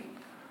 15.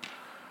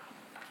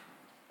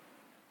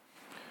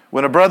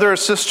 When a brother or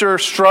sister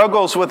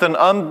struggles with an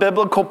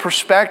unbiblical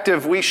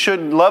perspective, we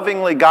should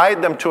lovingly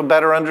guide them to a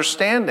better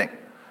understanding.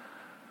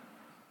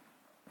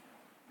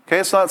 Okay,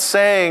 it's not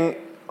saying,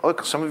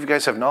 look, some of you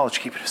guys have knowledge,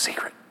 keep it a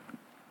secret.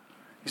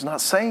 He's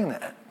not saying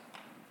that.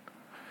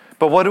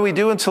 But what do we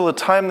do until the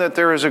time that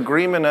there is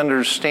agreement and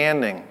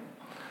understanding?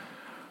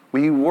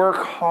 We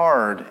work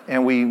hard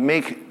and we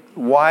make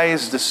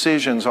wise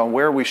decisions on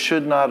where we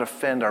should not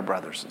offend our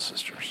brothers and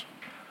sisters.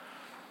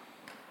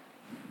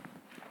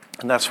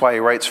 And that's why he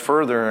writes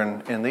further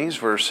in these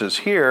verses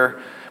here,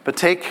 but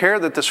take care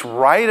that this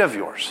right of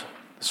yours,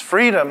 this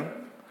freedom,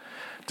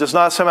 does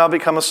not somehow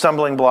become a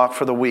stumbling block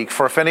for the weak.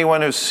 For if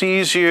anyone who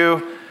sees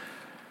you,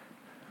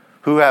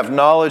 who have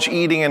knowledge,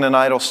 eating in an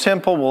idol's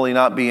temple, will he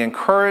not be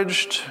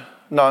encouraged?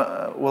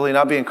 Will he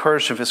not be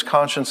encouraged if his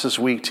conscience is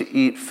weak to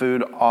eat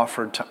food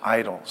offered to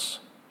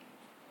idols?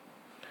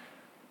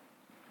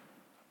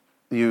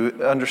 You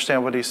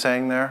understand what he's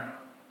saying there?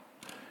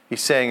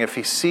 He's saying if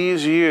he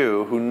sees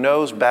you who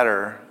knows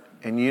better,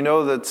 and you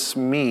know that's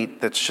meat,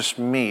 that's just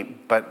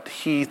meat, but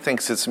he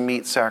thinks it's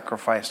meat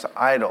sacrificed to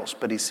idols,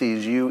 but he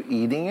sees you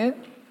eating it,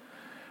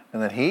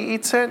 and then he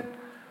eats it,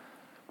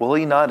 will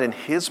he not in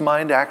his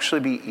mind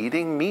actually be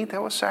eating meat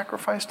that was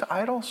sacrificed to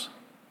idols?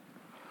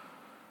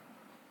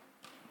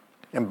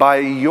 And by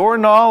your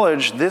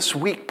knowledge, this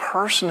weak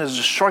person is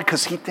destroyed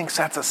because he thinks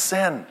that's a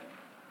sin.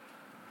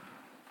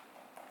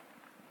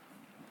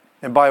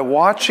 And by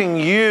watching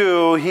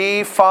you,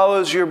 he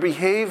follows your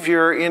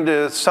behavior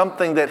into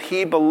something that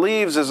he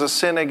believes is a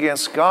sin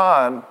against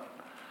God.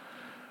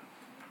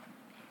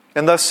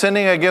 And thus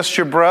sinning against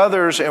your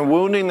brothers and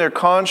wounding their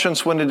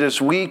conscience when it is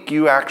weak,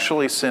 you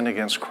actually sin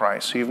against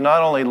Christ. So you've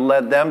not only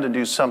led them to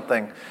do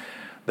something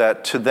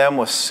that to them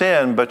was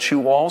sin, but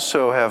you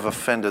also have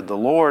offended the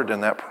Lord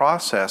in that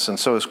process. And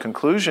so his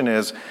conclusion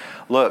is,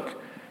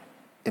 look,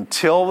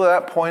 until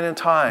that point in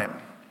time,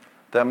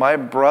 that my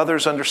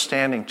brother's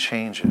understanding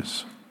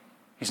changes.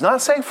 He's not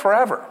saying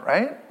forever,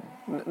 right?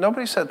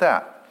 Nobody said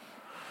that.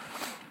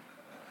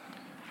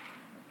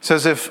 He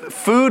says, if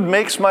food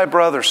makes my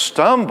brother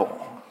stumble,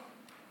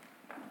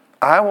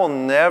 I will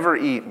never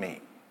eat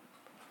meat,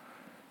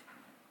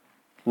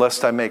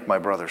 lest I make my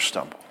brother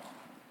stumble.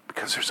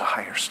 Because there's a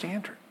higher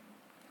standard.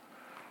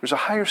 There's a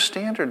higher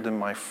standard than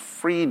my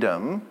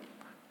freedom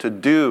to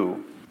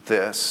do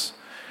this,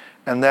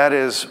 and that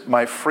is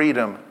my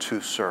freedom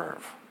to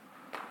serve.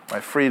 My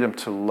freedom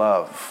to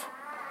love.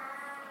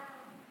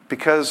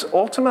 Because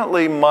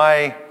ultimately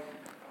my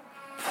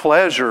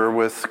pleasure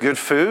with good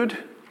food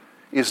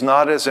is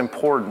not as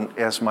important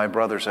as my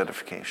brother's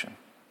edification.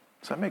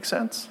 Does that make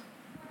sense?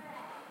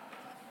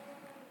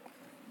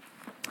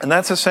 And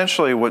that's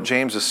essentially what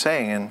James is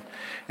saying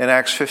in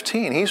Acts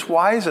 15. He's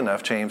wise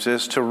enough, James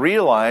is, to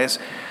realize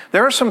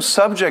there are some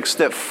subjects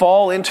that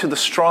fall into the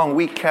strong,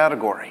 weak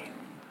category.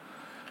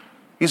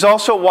 He's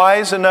also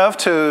wise enough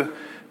to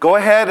go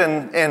ahead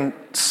and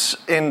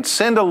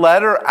send a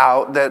letter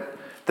out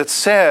that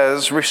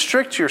says,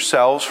 restrict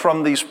yourselves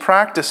from these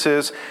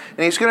practices.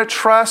 And he's going to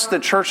trust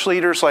that church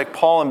leaders like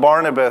Paul and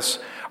Barnabas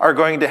are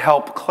going to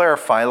help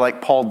clarify,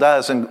 like Paul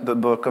does in the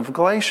book of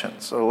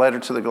Galatians, the letter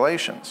to the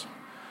Galatians.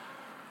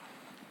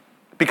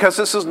 Because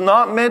this is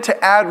not meant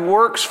to add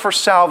works for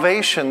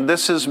salvation.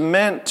 This is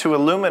meant to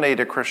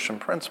illuminate a Christian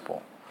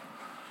principle.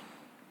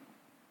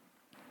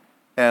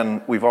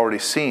 And we've already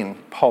seen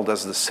Paul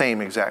does the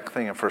same exact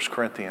thing in 1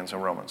 Corinthians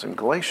and Romans and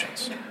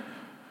Galatians.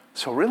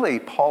 So really,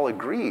 Paul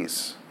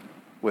agrees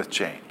with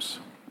James.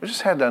 We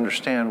just had to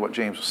understand what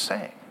James was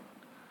saying.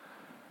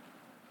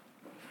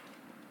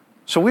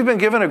 So we've been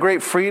given a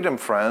great freedom,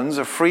 friends,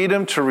 a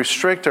freedom to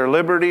restrict our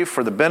liberty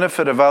for the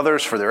benefit of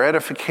others, for their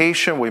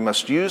edification. We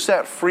must use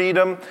that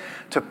freedom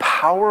to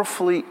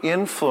powerfully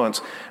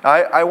influence.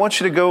 I want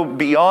you to go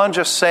beyond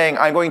just saying,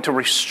 I'm going to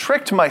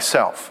restrict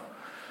myself.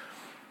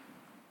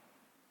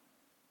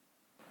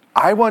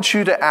 I want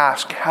you to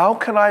ask, how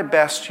can I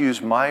best use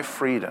my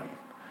freedom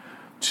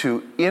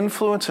to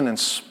influence and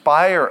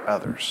inspire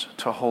others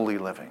to holy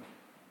living?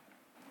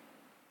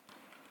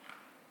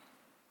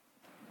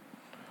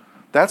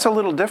 That's a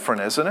little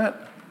different, isn't it?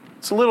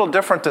 It's a little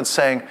different than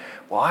saying,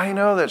 well, I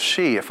know that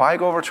if I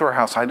go over to her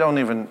house, I don't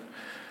even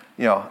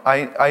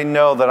I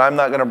know that I'm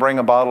not going to bring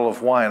a bottle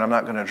of wine. I'm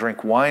not going to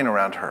drink wine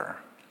around her.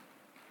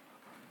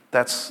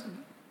 That's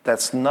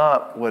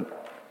not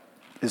what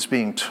is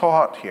being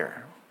taught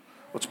here.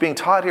 What's being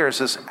taught here is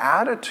this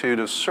attitude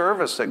of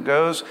service that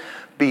goes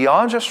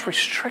beyond just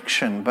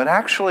restriction, but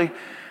actually,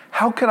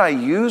 how can I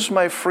use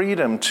my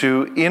freedom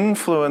to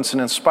influence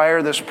and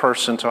inspire this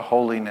person to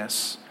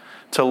holiness,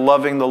 to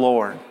loving the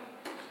Lord?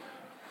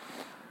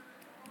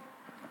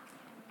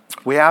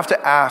 We have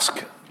to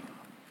ask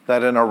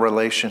that in our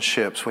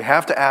relationships. We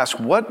have to ask,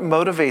 what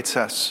motivates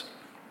us?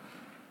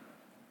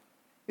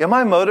 Am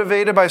I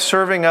motivated by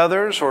serving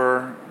others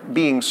or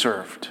being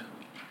served?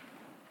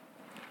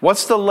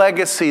 What's the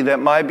legacy that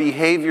my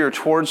behavior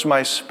towards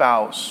my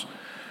spouse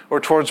or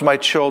towards my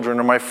children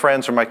or my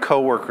friends or my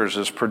coworkers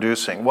is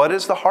producing? What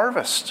is the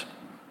harvest?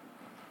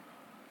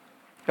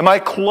 Am I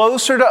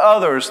closer to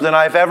others than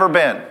I've ever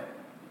been?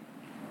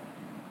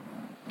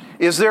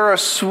 Is there a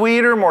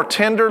sweeter, more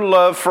tender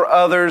love for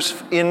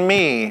others in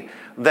me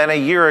than a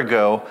year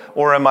ago?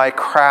 Or am I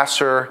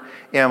crasser?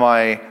 Am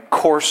I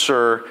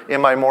coarser?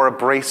 Am I more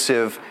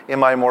abrasive?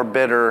 Am I more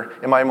bitter?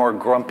 Am I more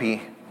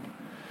grumpy?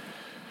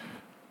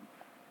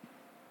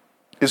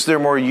 Is there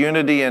more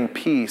unity and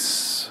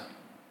peace?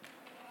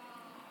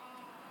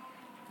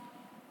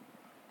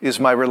 Are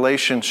my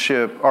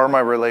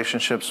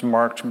relationships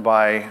marked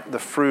by the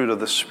fruit of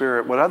the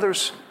Spirit? Would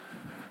others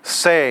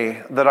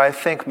say that I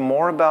think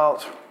more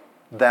about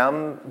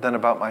them than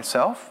about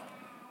myself?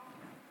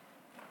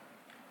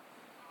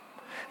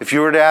 If you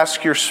were to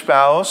ask your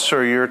spouse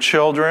or your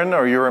children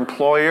or your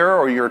employer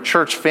or your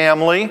church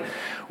family,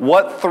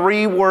 what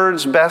 3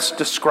 words best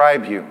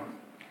describe you?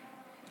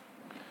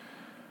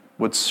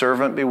 Would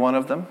servant be one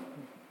of them?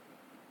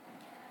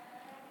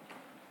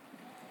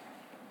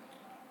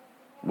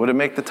 Would it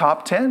make the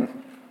top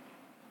 10?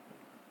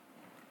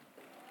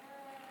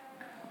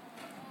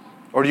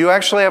 Or do you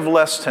actually have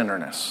less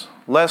tenderness,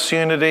 less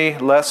unity,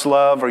 less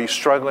love? Are you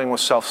struggling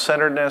with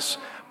self-centeredness,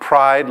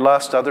 pride,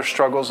 lust, other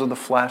struggles of the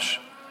flesh?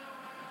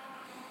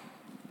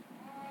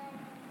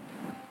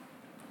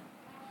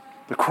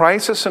 The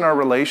crisis in our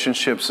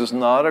relationships is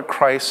not a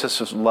crisis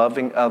of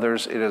loving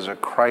others. It is a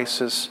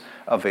crisis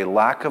of a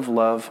lack of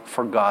love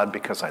for God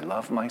because I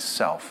love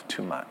myself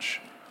too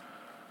much.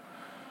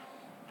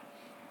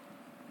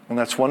 And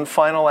that's one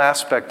final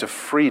aspect of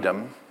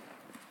freedom,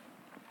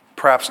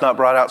 perhaps not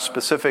brought out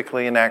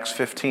specifically in Acts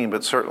 15,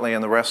 but certainly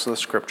in the rest of the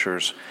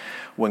scriptures.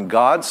 When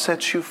God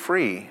sets you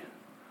free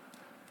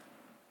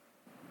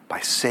by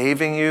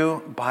saving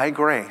you by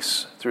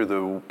grace through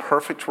the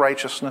perfect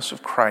righteousness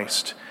of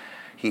Christ,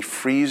 He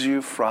frees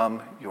you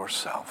from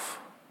yourself.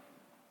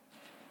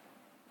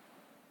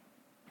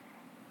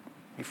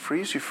 He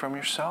frees you from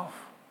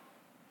yourself.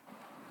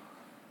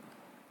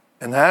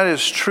 And that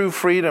is true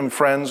freedom,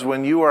 friends,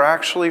 when you are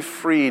actually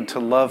freed to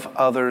love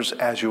others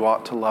as you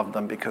ought to love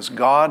them, because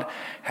God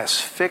has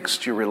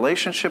fixed your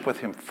relationship with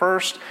Him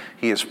first.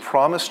 He has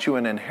promised you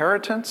an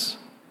inheritance.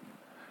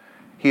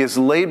 He has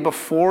laid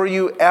before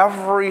you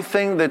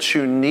everything that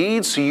you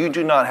need, so you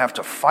do not have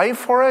to fight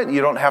for it.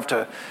 You don't have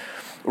to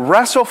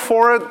wrestle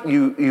for it.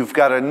 You've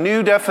got a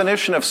new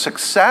definition of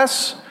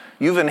success.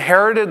 You've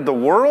inherited the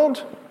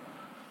world.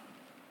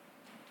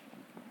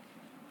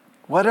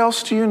 What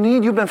else do you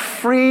need? You've been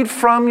freed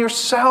from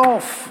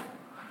yourself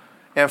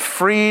and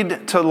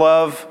freed to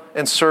love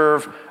and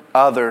serve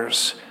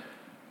others,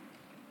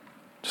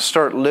 to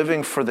start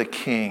living for the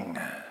King.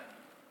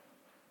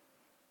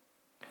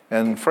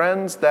 And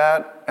friends,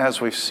 that, as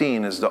we've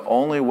seen, is the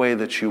only way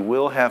that you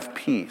will have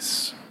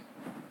peace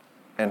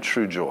and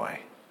true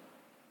joy.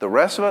 The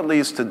rest of it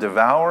leads to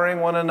devouring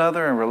one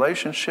another in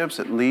relationships.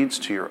 It leads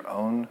to your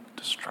own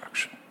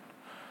destruction.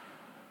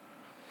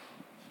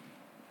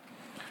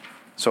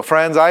 So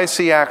friends, I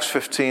see Acts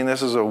 15.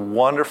 This is a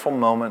wonderful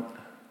moment.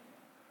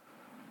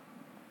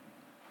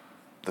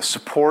 The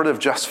support of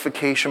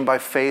justification by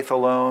faith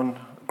alone,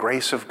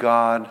 grace of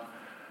God,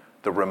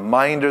 the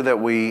reminder that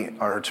we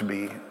are to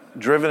be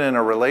driven in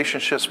our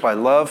relationships by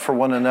love for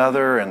one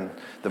another and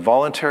the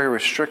voluntary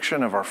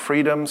restriction of our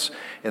freedoms.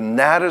 And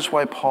that is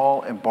why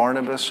Paul and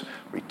Barnabas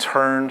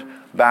returned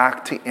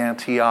back to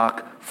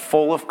Antioch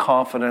full of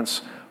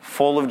confidence,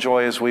 full of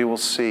joy, as we will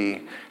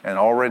see, and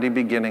already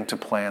beginning to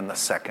plan the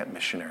second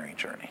missionary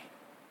journey.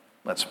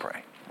 Let's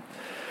pray.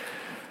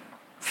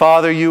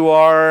 Father, you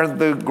are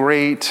the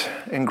great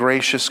and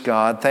gracious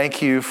God.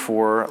 Thank you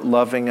for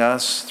loving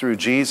us through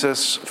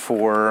Jesus,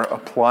 for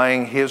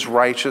applying His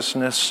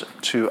righteousness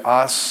to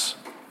us,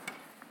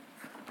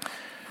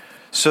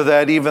 so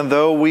that even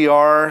though we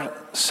are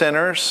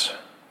sinners,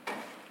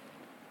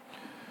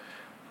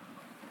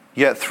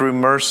 yet through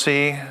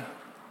mercy,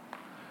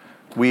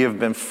 we have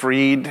been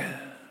freed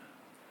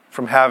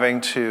from having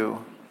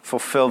to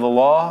fulfill the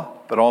law,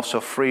 but also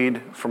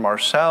freed from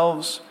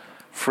ourselves,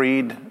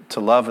 freed to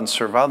love and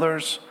serve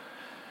others.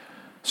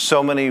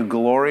 So many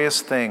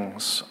glorious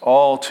things,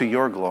 all to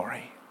your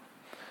glory.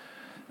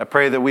 I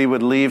pray that we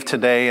would leave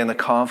today in the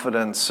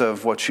confidence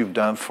of what you've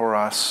done for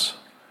us,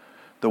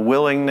 the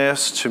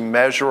willingness to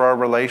measure our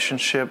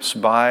relationships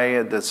by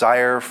a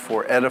desire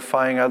for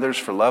edifying others,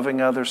 for loving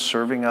others,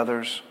 serving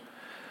others,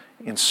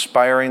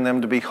 inspiring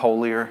them to be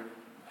holier,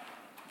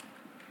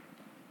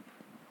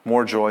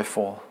 more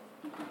joyful.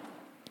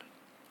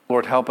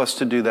 Lord, help us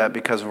to do that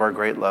because of our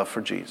great love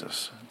for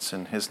Jesus. It's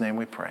in his name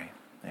we pray.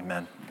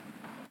 Amen.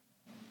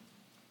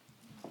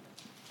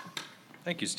 Thank you, Steve.